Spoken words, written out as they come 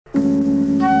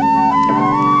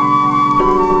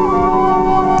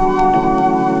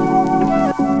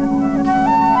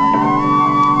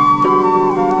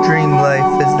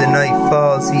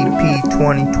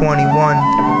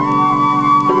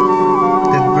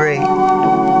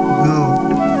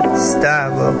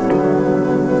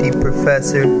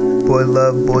professor, boy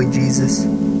love, boy Jesus.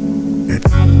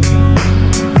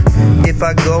 If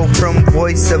I go from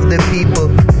voice of the people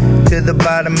to the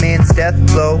bottom man's death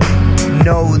blow,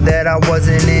 know that I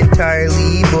wasn't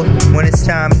entirely evil. When it's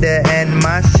time to end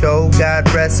my show,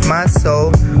 God rest my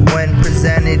soul. When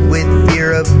presented with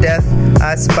fear of death,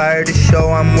 I aspire to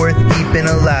show I'm worth keeping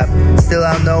alive. Still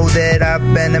I know that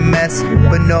I've been a mess,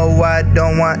 but no, I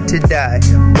don't want to die.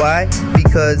 Why?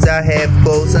 Because I have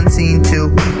goals unseen to,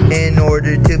 in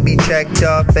order to be checked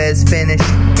off as finished.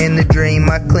 And the dream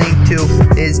I cling to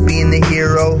is being the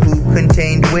hero who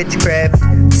contained witchcraft,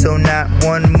 so not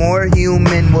one more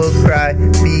human will cry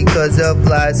because of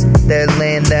lies that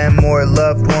land them or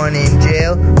loved one in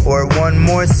jail, or one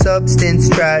more substance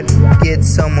tried to get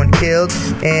someone killed.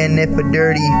 And if a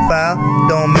dirty file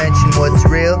don't mention what's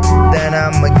real, then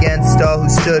I'm against all who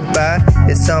stood by.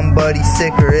 If somebody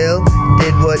sick or ill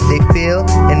did what they feel,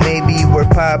 and maybe we're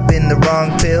popping the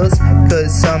wrong pills,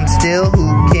 cause some still who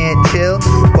can't chill,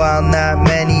 while not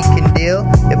many can deal.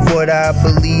 If what I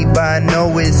believe I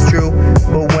know is true,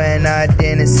 but when I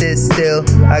didn't sit still,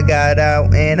 I got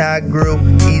out and I grew,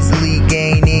 easily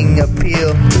gaining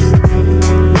appeal.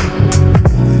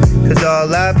 Cause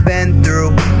all I've been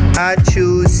through, I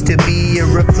choose to be a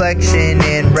reflection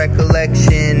and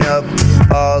recollection of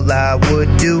all I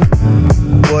would do.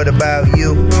 What about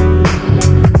you?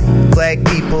 Black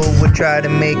people would try to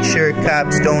make sure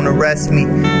cops don't arrest me.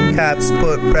 Cops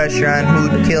put pressure on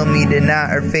who'd kill me to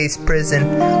not or face prison.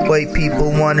 White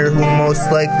people wonder who most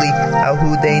likely, out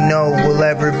who they know will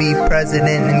ever be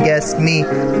president, and guess me.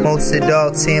 Most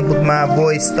adults sampled my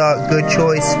voice, thought good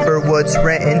choice for what's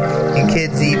written, and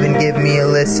kids even give me a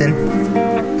listen.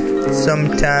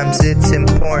 Sometimes it's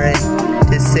important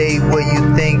to say what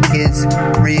you think is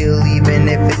real, even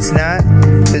if it's not,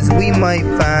 cause we might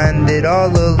find that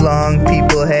all along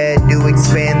people had to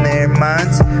expand their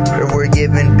minds, or we're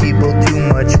giving people too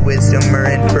much wisdom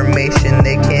or information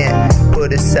they can't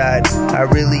put aside. I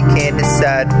really can't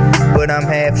decide, but I'm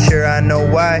half sure I know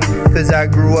why, cause I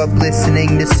grew up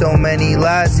listening to so many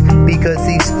lies, because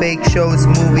these fake shows,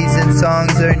 movies and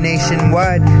songs are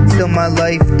nationwide. Still my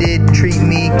life did treat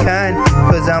me kind,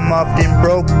 cause I'm often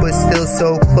broke but still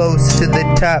so close to the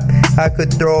top. I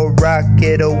could throw a rock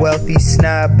at a wealthy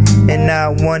snob and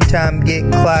not one time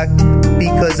get clocked,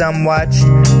 because I'm watched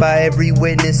by every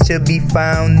witness to be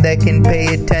found that can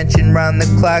pay attention round the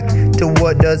clock to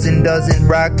what doesn't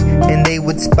rock, and they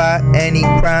would spot any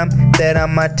crime that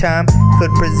on my time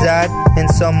could preside, and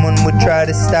someone would try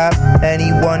to stop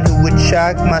anyone who would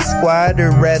shock my squad,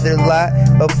 or rather lot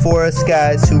of forest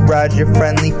guys who ride your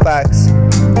friendly fox.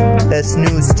 That's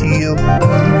news to you,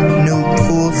 noob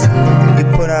fools.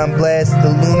 You put on blast the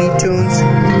Looney Tunes.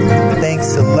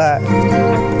 Thanks a lot.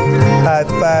 High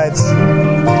fives.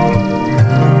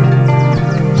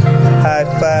 High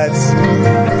fives.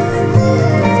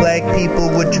 Black people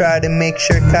would try to make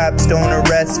sure cops don't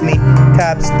arrest me.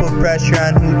 Cops put pressure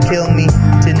on who'd kill me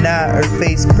to not or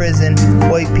face prison.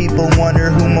 White people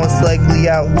wonder who most likely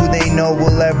out who they know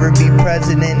will ever be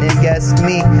president, and guess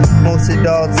me. Most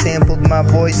adults sampled my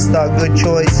voice, thought good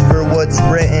choice for what's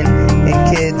written,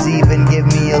 and kids even give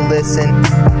me a listen.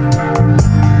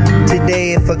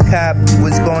 Today, if a cop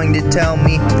was going to tell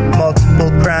me multiple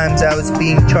crimes I was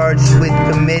being charged with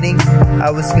committing,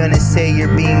 I was gonna say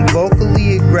you're being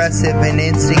vocally aggressive and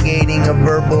instigating a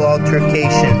verbal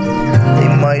altercation. They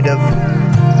might have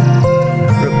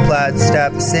replied,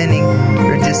 stop sinning,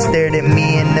 or just stared at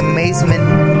me in amazement.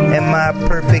 Am I a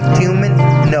perfect human?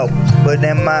 No. But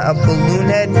am I a balloon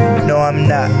head? No, I'm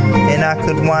not. And I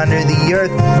could wander the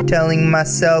earth telling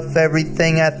myself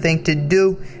everything I think to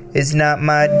do is not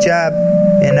my job.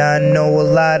 And I know a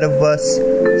lot of us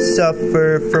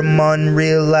suffer from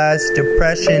unrealized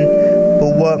depression,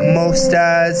 but what most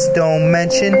eyes don't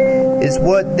mention is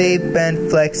what they've been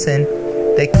flexing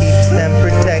that keeps them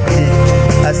protected.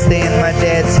 I stay in my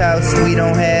dad's house, we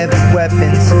don't have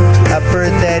weapons. I've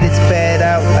heard that it's bad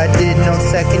out, I did no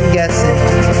second guessing.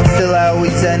 Still I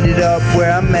always ended up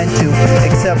where I meant to,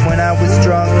 except when I was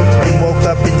drunk and woke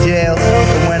up in jail,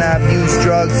 or when I abused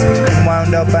drugs and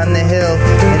wound up on the hill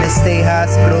in a state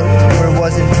hospital where it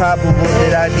wasn't probable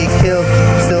that I'd get killed.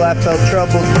 Still I felt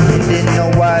troubled and didn't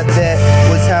know why that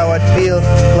was how I'd feel.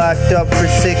 Locked up for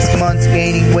 6 months,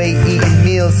 gaining weight, eating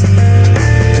meals.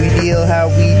 We deal how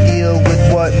we deal with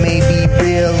what may be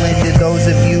real, and to those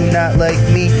of you not like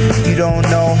me, you don't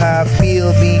know how I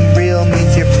feel. Being real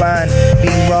means you're fine.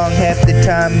 Being wrong half the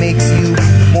time makes you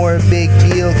more a big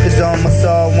deal, cause almost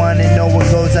all wanna know what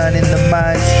goes on in the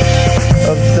minds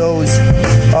of those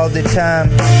all the time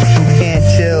who can't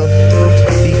chill,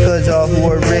 because all who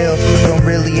are real don't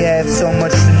really have so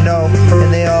much to know,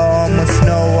 and they all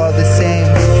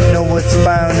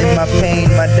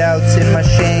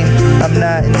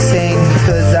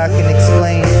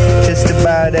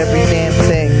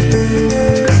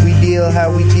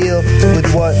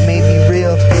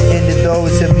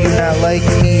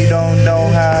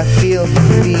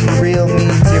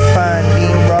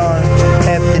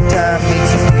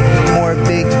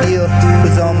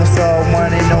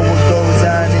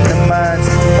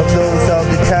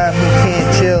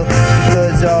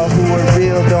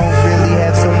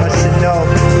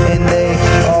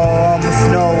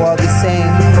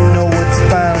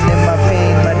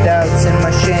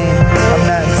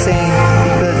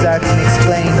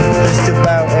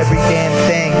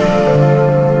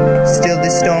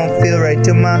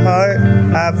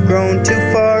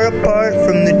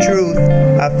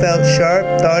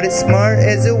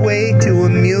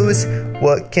confused.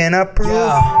 What can I prove?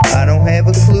 I don't have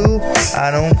a clue.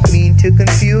 I don't mean to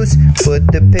confuse, but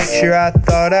the picture I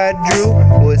thought I drew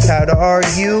was how to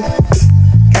argue.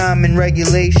 Common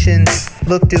regulations.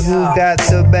 Look to who got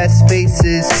the best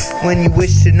faces when you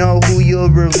wish to know who you'll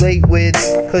relate with.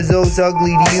 Cause those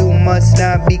ugly to you must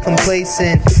not be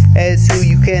complacent as who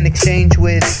you can exchange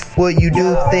with. What you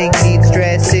do think needs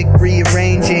drastic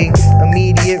rearranging,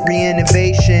 immediate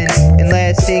reinnovation, and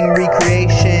lasting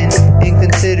recreation. And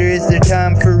consider is there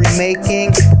time for remaking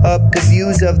up the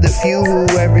views of the few who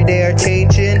every day are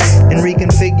changing and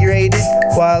reconfigurated.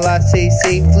 While I say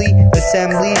safely,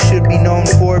 assembly should be known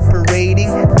for parading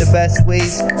the best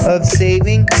ways of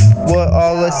saving what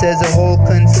all us as a whole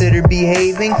consider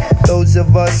behaving. Those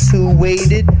of us who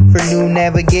waited for new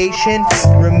navigation,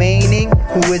 remaining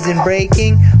who isn't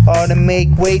breaking, ought to make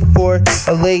way for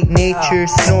a late nature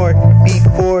snore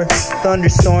before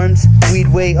thunderstorms we'd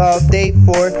wait all day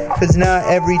for. Cause not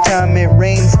every time it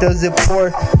rains does it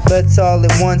pour. Let's all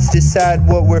at once decide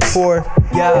what we're for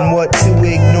and what to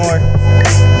ignore.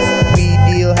 We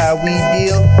deal how we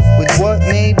deal with what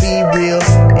may be real.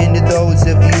 And to those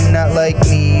of you not like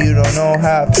me, you don't know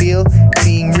how I feel.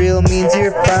 Being real means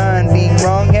you're fine. Being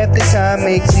wrong half the time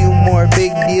makes you more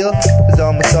big deal. Cause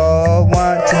almost all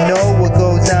want to know what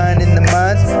goes on in the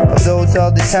minds of those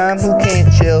all the time who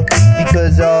can't chill.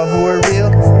 Because all who are real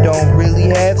don't really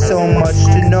have so much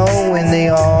to know, and they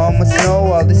all must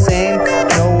know all the same.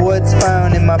 Know what's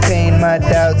found in my pain, my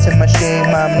doubts and my shame.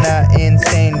 I'm not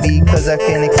insane because I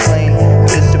can explain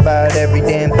just about every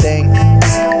damn thing.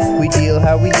 We deal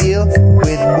how we deal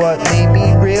with what may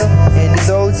be real. And to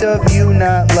those of you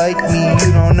not like me,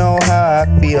 you don't know how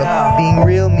I feel. Being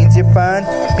real means you're fine.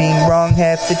 Being wrong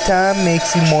half the time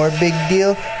makes you more big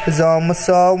deal. Cause almost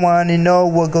all wanna know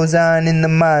what goes on in the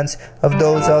minds of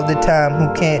those all the time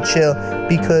who can't chill.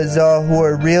 Because all who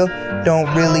are real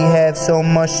don't really have so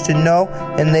much to know,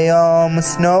 and they all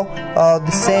must know all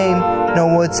the same. Know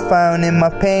what's found in my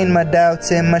pain, my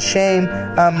doubts and my shame.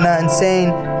 I'm not insane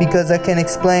because I can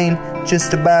explain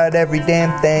just about every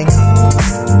damn thing.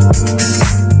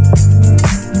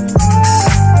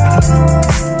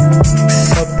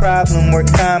 A problem we're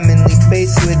commonly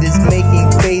faced with is making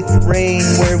faith reign,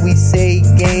 where we say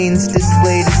gains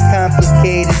displayed as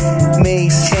complicated may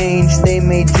change, they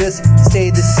may just stay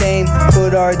the same.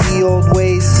 But are the old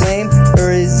ways lame,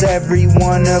 or is every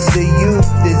one of the youth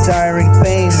desiring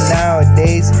fame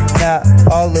nowadays? Not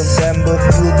all of them, but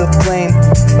fuel the flame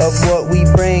of what we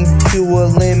bring to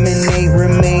eliminate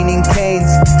remaining pains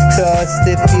to us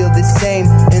that feel the same.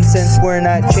 And since we're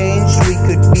not changed, we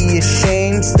could be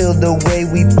ashamed. Still the way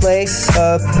we play,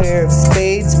 a pair of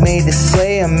spades may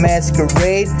display a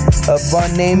masquerade of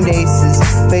unnamed aces.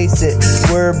 Face it,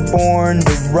 we're born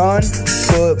to run,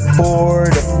 but bored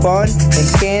of fun,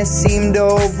 and can't seem to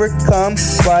overcome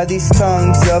why these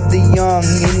tongues of the young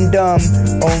and dumb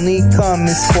only come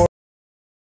as for